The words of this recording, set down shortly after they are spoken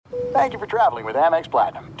Thank you for traveling with Amex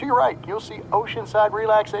Platinum. To your right, you'll see oceanside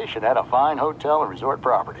relaxation at a fine hotel and resort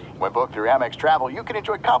property. When booked through Amex Travel, you can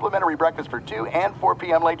enjoy complimentary breakfast for 2 and 4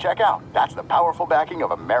 p.m. late checkout. That's the powerful backing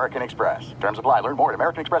of American Express. Terms apply. Learn more at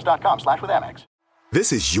americanexpress.com/withAmex.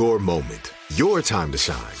 This is your moment, your time to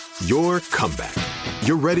shine, your comeback.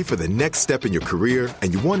 You're ready for the next step in your career,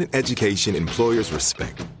 and you want an education employers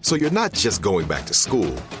respect. So you're not just going back to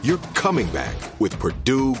school, you're coming back with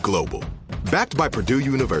Purdue Global. Backed by Purdue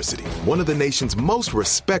University, one of the nation's most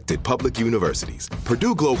respected public universities,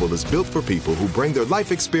 Purdue Global is built for people who bring their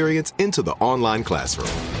life experience into the online classroom.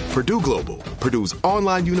 Purdue Global, Purdue's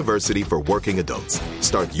online university for working adults.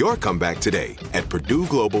 Start your comeback today at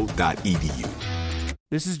purdueglobal.edu.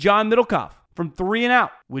 This is John Middlecoff from 3 and Out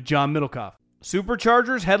with John Middlecoff.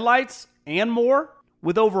 Superchargers, headlights, and more.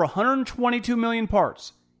 With over 122 million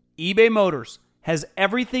parts, eBay Motors has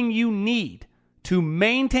everything you need to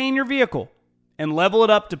maintain your vehicle and level it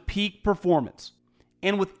up to peak performance.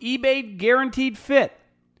 And with eBay Guaranteed Fit,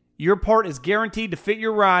 your part is guaranteed to fit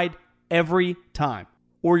your ride every time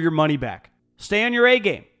or your money back. Stay on your A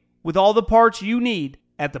game with all the parts you need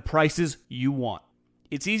at the prices you want.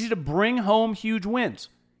 It's easy to bring home huge wins.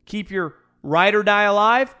 Keep your ride or die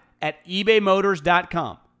alive at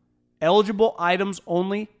ebaymotors.com. Eligible items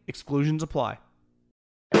only. Exclusions apply.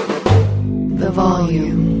 The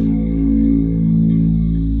volume.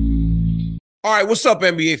 All right, what's up,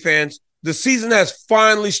 NBA fans? The season has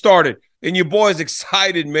finally started, and your boy is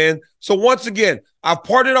excited, man. So once again, I've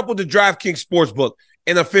partnered up with the DraftKings Sportsbook,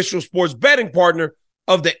 an official sports betting partner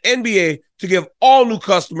of the NBA, to give all new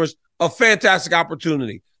customers a fantastic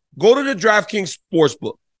opportunity. Go to the DraftKings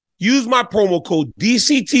Sportsbook. Use my promo code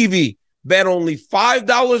DCTV. Bet only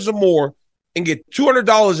 $5 or more and get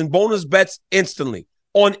 $200 in bonus bets instantly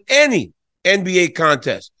on any NBA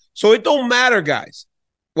contest. So it don't matter, guys.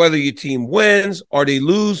 Whether your team wins or they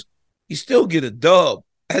lose, you still get a dub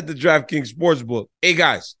at the DraftKings Sportsbook. Hey,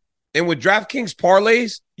 guys, and with DraftKings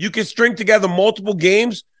parlays, you can string together multiple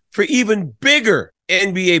games for even bigger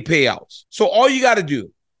NBA payouts. So all you got to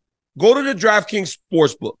do, go to the DraftKings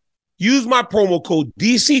Sportsbook. Use my promo code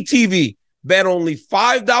DCTV. Bet only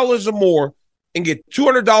 $5 or more and get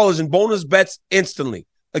 $200 in bonus bets instantly.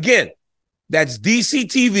 Again, that's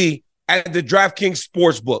DCTV at the DraftKings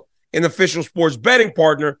Sportsbook, an official sports betting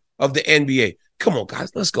partner of the NBA. Come on, guys,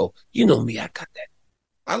 let's go. You know me, I got that.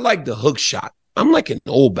 I like the hook shot. I'm like an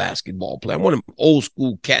old basketball player. I'm one of them old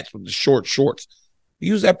school cats with the short shorts.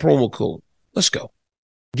 Use that promo code. Let's go.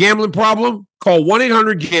 Gambling problem? Call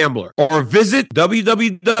 1-800-GAMBLER or visit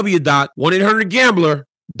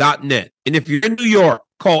www.1800gambler.net. And if you're in New York,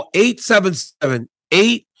 call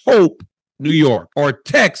 877-8-HOPE-NEW YORK or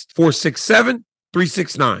text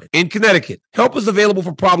 467-369. In Connecticut, help is available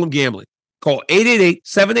for problem gambling. Call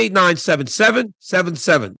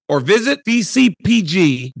 888-789-7777 or visit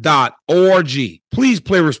bcpg.org. Please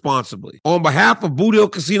play responsibly. On behalf of Boot Hill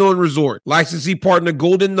Casino and Resort, licensee partner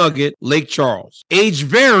Golden Nugget, Lake Charles. Age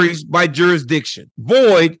varies by jurisdiction.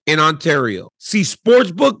 Void in Ontario. See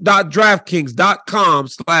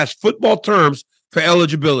sportsbook.draftkings.com/football terms for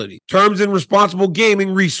eligibility. Terms and responsible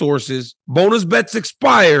gaming resources. Bonus bets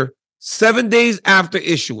expire 7 days after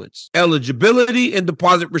issuance. Eligibility and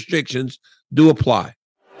deposit restrictions do apply.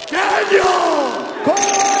 Daniel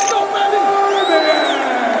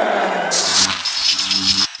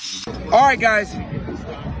All right, guys.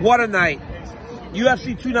 What a night.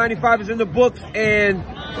 UFC 295 is in the books, and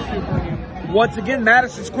once again,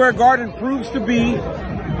 Madison Square Garden proves to be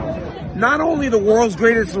not only the world's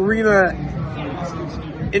greatest arena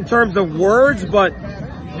in terms of words, but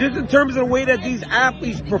just in terms of the way that these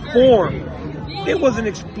athletes perform. It was an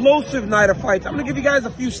explosive night of fights. I'm going to give you guys a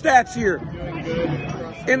few stats here.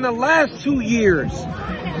 In the last 2 years,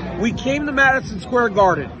 we came to Madison Square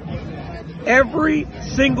Garden. Every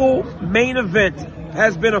single main event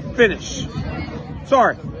has been a finish.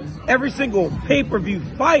 Sorry, every single pay-per-view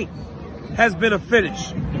fight has been a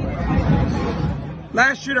finish.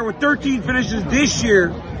 Last year, there were 13 finishes. This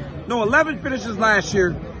year, 11 finishes last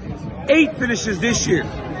year, 8 finishes this year.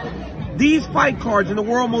 These fight cards in the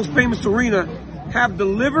world's most famous arena have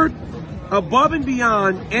delivered above and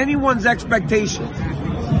beyond anyone's expectations.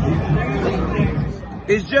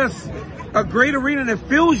 It's just a great arena that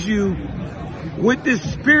fills you with this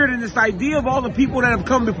spirit and this idea of all the people that have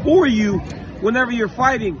come before you whenever you're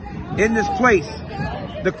fighting in this place.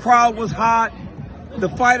 The crowd was hot. The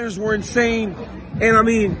fighters were insane. And I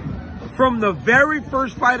mean, from the very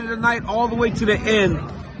first fight of the night all the way to the end,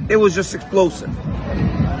 it was just explosive.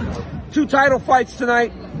 2 title fights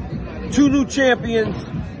tonight, 2 new champions,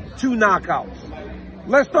 2 knockouts.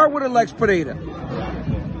 Let's start with Alex Pereira.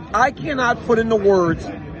 I cannot put into words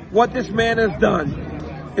what this man has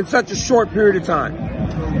done in such a short period of time.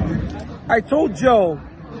 I told Joe,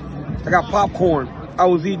 I got popcorn I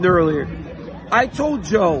was eating earlier. I told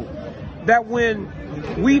Joe that when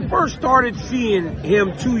we first started seeing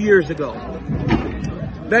him 2 years ago,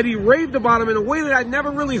 that he raved about him in a way that I'd never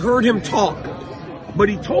really heard him talk. But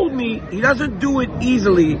he told me he doesn't do it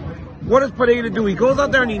easily. What does Pereira do? He goes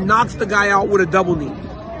out there and he knocks the guy out with a double knee.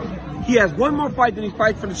 He has one more fight than he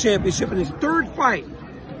fights for the championship. In his third fight,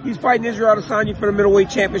 he's fighting Israel Adesanya for the middleweight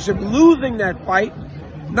championship, losing that fight,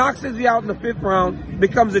 knocks Izzy out in the 5th round,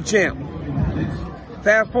 becomes a champ.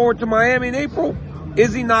 Fast forward to Miami in April,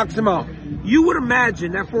 Izzy knocks him out. You would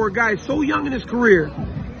imagine that for a guy so young in his career,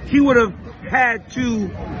 he would have had to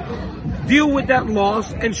deal with that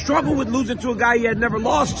loss and struggle with losing to a guy he had never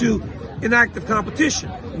lost to in active competition.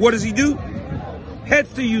 What does he do?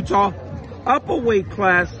 Heads to Utah, up a weight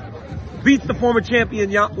class, beats the former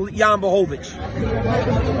champion Jan Blachowicz.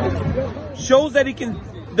 Shows that he can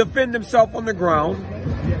defend himself on the ground.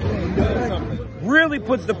 Really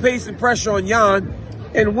puts the pace and pressure on Jan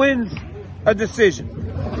and wins a decision.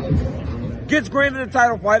 Gets granted a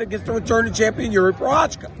title fight against the returning champion Jiri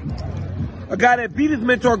Prochazka. A guy that beat his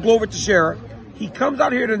mentor Glover Teixeira. He comes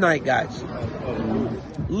out here tonight, guys.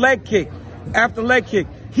 Leg kick after leg kick.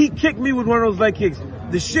 He kicked me with one of those leg kicks.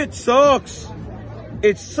 The shit sucks.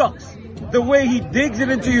 It sucks. The way he digs it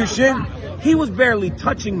into your shin, he was barely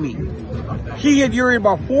touching me. He hit Jiri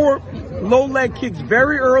about 4 low leg kicks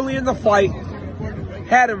very early in the fight.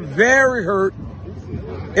 Had him very hurt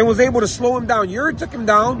and was able to slow him down. Jiri took him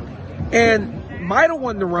down and might have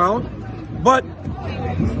won the round, but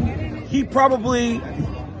he probably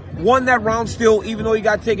won that round still, even though he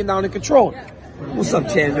got taken down and controlled. What's up,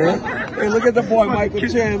 Chan, man? Hey, look at the boy, Michael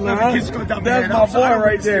Chan, man. That's my boy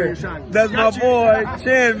right there. That's my boy,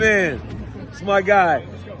 Chan, man. It's my guy.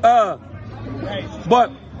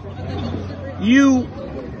 But you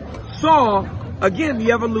saw, again,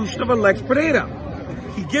 the evolution of Alex Pereira.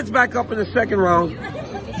 He gets back up in the 2nd round.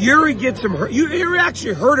 Jiri gets him hurt. Jiri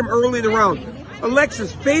actually hurt him early in the round. Alex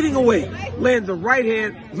is fading away. Lands a right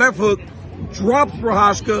hand, left hook, drops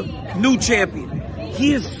Prochazka, new champion.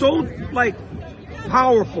 He is so,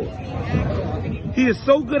 powerful. He is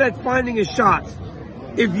so good at finding his shots.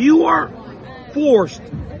 If you are forced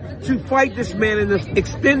to fight this man in this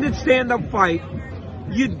extended stand-up fight,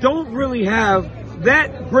 you don't really have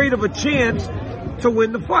that great of a chance to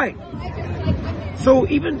win the fight. So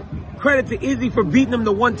even credit to Izzy for beating him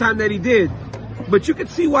the one time that he did. But you can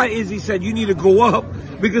see why Izzy said you need to go up,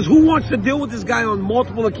 because who wants to deal with this guy on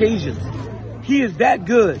multiple occasions? He is that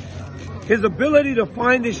good. His ability to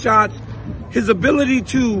find his shots, his ability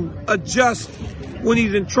to adjust when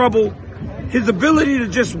he's in trouble, his ability to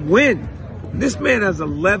just win. This man has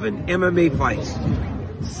 11 MMA fights,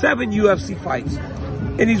 7 UFC fights,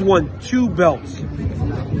 and he's won 2 belts.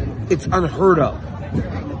 It's unheard of.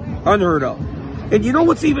 Unheard of. And you know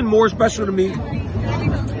what's even more special to me?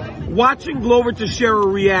 Watching Glover Teixeira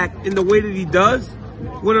react in the way that he does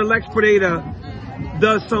when Alex Pereira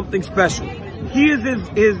does something special. He is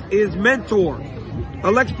his mentor.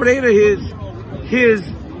 Alex Pereira is his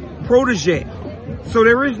protege. So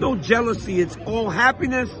there is no jealousy. It's all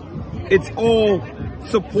happiness. It's all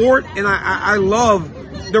support. And I love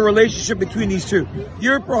the relationship between these two.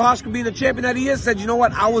 Jiri Prochazka, being the champion that he is, said, you know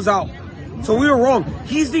what? I was out. So we were wrong.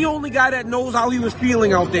 He's the only guy that knows how he was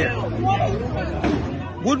feeling out there.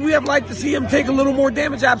 Would we have liked to see him take a little more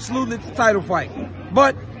damage? Absolutely, it's a title fight.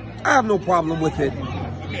 But I have no problem with it.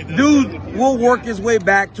 Dude will work his way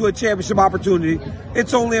back to a championship opportunity.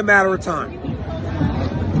 It's only a matter of time.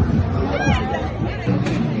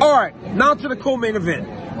 All right, now to the co-main event.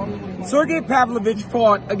 Sergey Pavlovich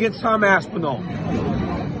fought against Tom Aspinall.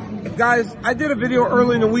 Guys, I did a video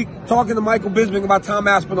early in the week talking to Michael Bisping about Tom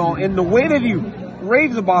Aspinall and the way that he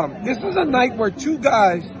raves about him. This was a night where 2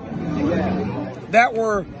 guys that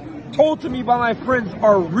were told to me by my friends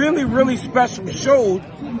are really, really special showed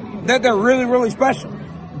that they're really, really special.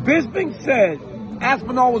 Bisping said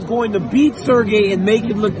Aspinall was going to beat Sergey and make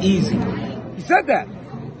it look easy. He said that.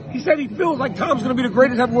 He said he feels like Tom's going to be the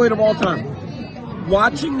greatest heavyweight of all time.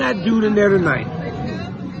 Watching that dude in there tonight,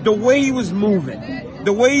 the way he was moving,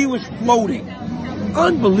 the way he was floating,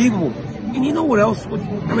 unbelievable. And you know what else?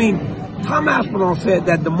 Tom Aspinall said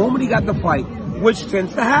that the moment he got the fight, which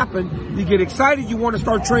tends to happen, you get excited, you want to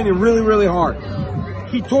start training really, really hard.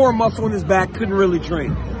 He tore a muscle in his back, couldn't really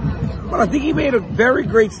train. But I think he made a very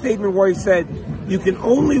great statement where he said, you can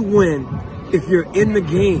only win if you're in the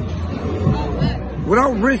game.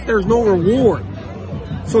 Without risk, there's no reward.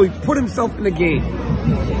 So he put himself in the game.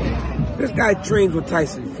 This guy trains with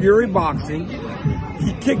Tyson Fury boxing.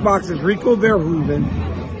 He kickboxes Rico Verhoeven.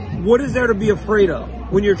 What is there to be afraid of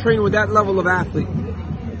when you're training with that level of athlete?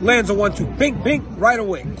 Lands a 1-2. Pink, pink, right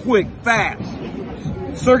away. Quick, fast.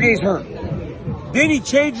 Sergey's hurt. Then he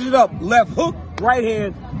changes it up. Left hook, right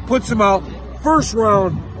hand, puts him out. First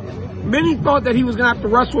round. Many thought that he was going to have to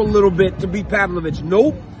wrestle a little bit to beat Pavlovich.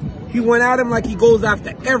 Nope. He went at him like he goes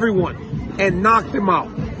after everyone and knocked him out.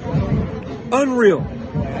 Unreal.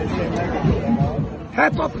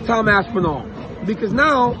 Hats off to Tom Aspinall, because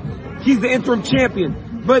now he's the interim champion.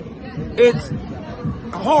 But it's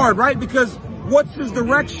hard, right? Because what's his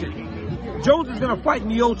direction? Jones is going to fight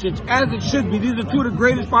Miocic, as it should be. These are two of the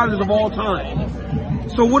greatest fighters of all time.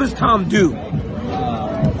 So what does Tom do?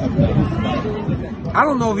 I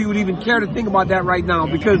don't know if he would even care to think about that right now,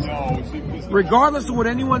 because regardless of what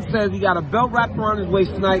anyone says, he got a belt wrapped around his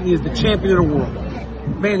waist tonight, and he is the champion of the world.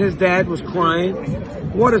 Man, his dad was crying.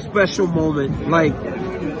 What a special moment. Like,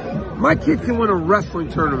 my kid can win a wrestling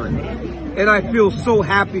tournament, and I feel so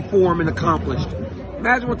happy for him and accomplished.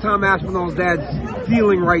 Imagine what Tom Aspinall's dad's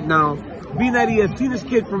feeling right now, being that he has seen his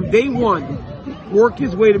kid from day one work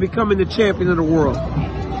his way to becoming the champion of the world.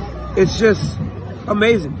 It's just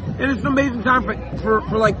amazing. And it's an amazing time for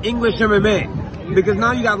like English MMA, because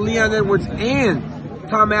now you got Leon Edwards and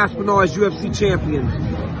Tom Aspinall as UFC champions.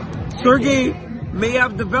 Sergey may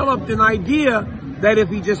have developed an idea that if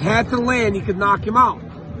he just had to land, he could knock him out.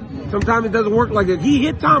 Sometimes it doesn't work like that. He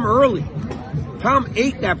hit Tom early. Tom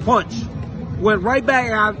ate that punch, went right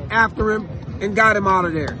back after him, and got him out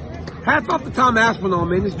of there. Hats off to Tom Aspinall,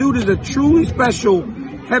 man. This dude is a truly special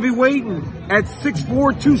heavyweight, and at 6'4",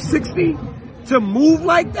 260, to move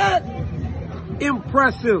like that,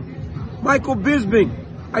 impressive. Michael Bisping,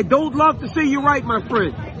 I don't love to say you're right, my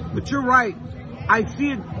friend, but you're right. I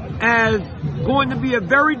see it as going to be a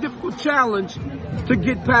very difficult challenge to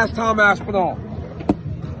get past Tom Aspinall.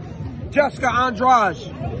 Jessica Andrade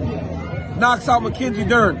knocks out Mackenzie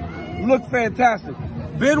Dern. Looked fantastic.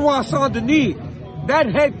 Benoit Saint-Denis, that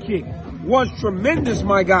head kick was tremendous,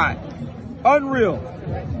 my guy. Unreal.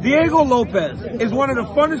 Diego Lopez is one of the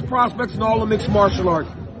funnest prospects in all of mixed martial arts.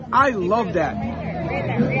 I love that.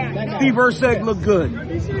 Steve Erceg looked good.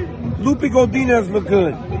 Lupe Godinez looked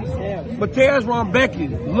good. Mateusz Rebecki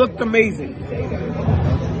looked amazing.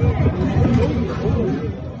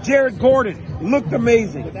 Jared Gordon looked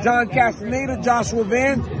amazing. John Castaneda, Joshua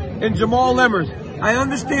Vance, and Jamal Emmers. I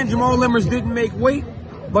understand Jamal Emmers didn't make weight,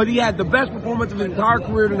 but he had the best performance of his entire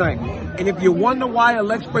career tonight. And if you wonder why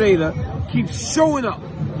Alex Pereira keeps showing up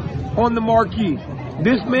on the marquee,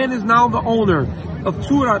 this man is now the owner of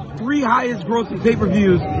 2 of our 3 highest grossing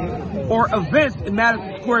pay-per-views or events in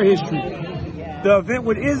Madison Square history. The event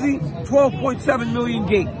with Izzy, 12.7 million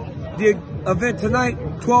gate. The event tonight,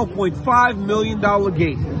 $12.5 million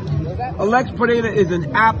gate. Alex Pereira is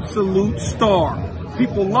an absolute star.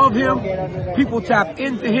 People love him. People tap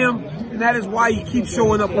into him. And that is why he keeps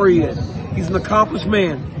showing up where he is. He's an accomplished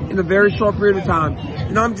man in a very short period of time.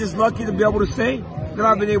 And I'm just lucky to be able to say that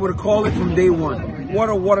I've been able to call it from day one.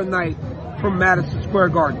 What a night from Madison Square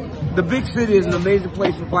Garden. The big city is an amazing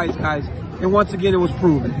place for fights, guys. And once again, it was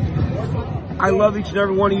proven. I love each and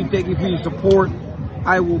every one of you. Thank you for your support.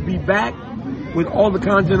 I will be back with all the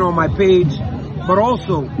content on my page, but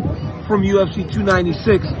also from UFC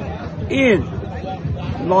 296 in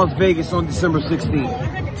Las Vegas on December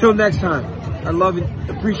 16th. Till next time, I love and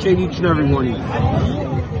appreciate each and every one of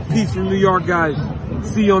you. Peace from New York, guys.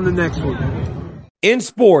 See you on the next one. In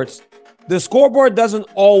sports, the scoreboard doesn't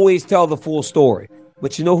always tell the full story,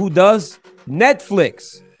 but you know who does?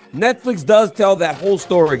 Netflix. Netflix does tell that whole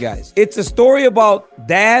story, guys. It's a story about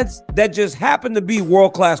dads that just happen to be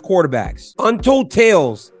world-class quarterbacks. Untold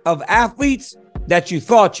tales of athletes that you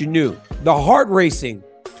thought you knew. The heart racing,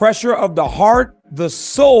 pressure of the heart, the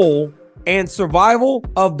soul, and survival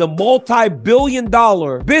of the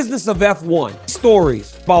multi-billion-dollar business of F1.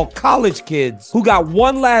 Stories about college kids who got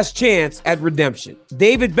one last chance at redemption.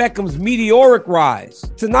 David Beckham's meteoric rise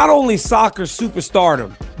to not only soccer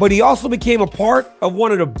superstardom, but he also became a part of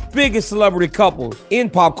one of the biggest celebrity couples in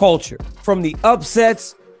pop culture. From the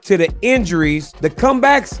upsets to the injuries, the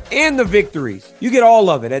comebacks, and the victories. You get all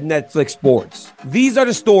of it at Netflix Sports. These are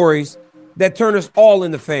the stories that turn us all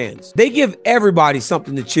into fans. They give everybody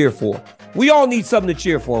something to cheer for. We all need something to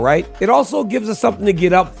cheer for, right? It also gives us something to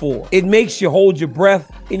get up for. It makes you hold your breath,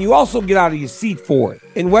 and you also get out of your seat for it.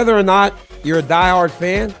 And whether or not you're a diehard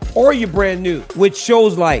fan or you're brand new, with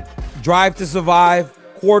shows like Drive to Survive,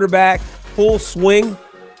 Quarterback, Full Swing,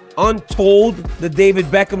 Untold, the David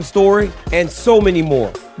Beckham story, and so many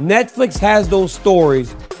more. Netflix has those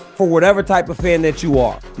stories for whatever type of fan that you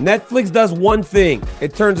are. Netflix does one thing.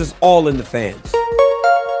 It turns us all into fans.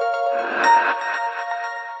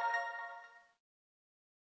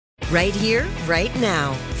 Right here, right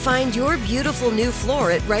now. Find your beautiful new floor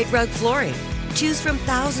at Right Rug Flooring. Choose from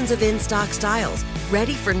thousands of in-stock styles,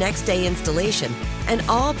 ready for next day installation, and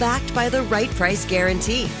all backed by the right price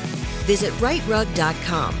guarantee. Visit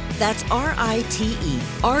rightrug.com. That's RITERUG.com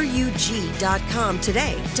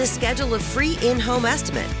today to schedule a free in-home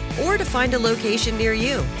estimate or to find a location near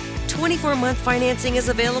you. 24-month financing is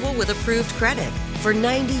available with approved credit. For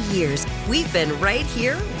 90 years, we've been right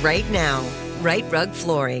here, right now. Right Rug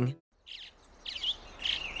Flooring.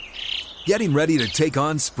 Getting ready to take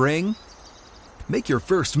on spring? Make your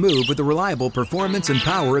first move with the reliable performance and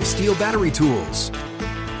power of Steel battery tools.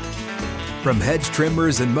 From hedge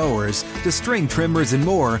trimmers and mowers to string trimmers and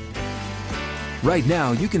more, right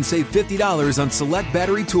now you can save $50 on select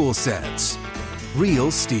battery tool sets.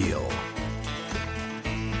 Real Steel.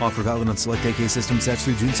 Offer valid on select AK system sets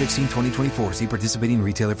through June 16, 2024. See participating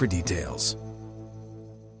retailer for details.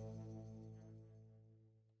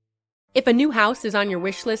 If a new house is on your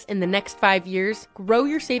wish list in the next 5 years, grow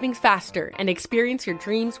your savings faster and experience your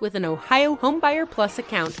dreams with an Ohio Homebuyer Plus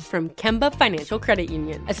account from Kemba Financial Credit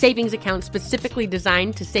Union. A savings account specifically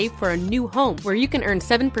designed to save for a new home where you can earn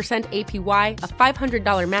 7% APY, a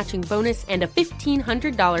 $500 matching bonus, and a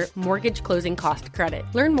 $1,500 mortgage closing cost credit.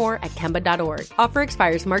 Learn more at Kemba.org. Offer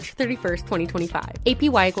expires March 31st, 2025.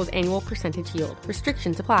 APY equals annual percentage yield.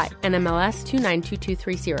 Restrictions apply. NMLS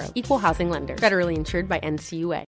 292230. Equal housing lender. Federally insured by NCUA.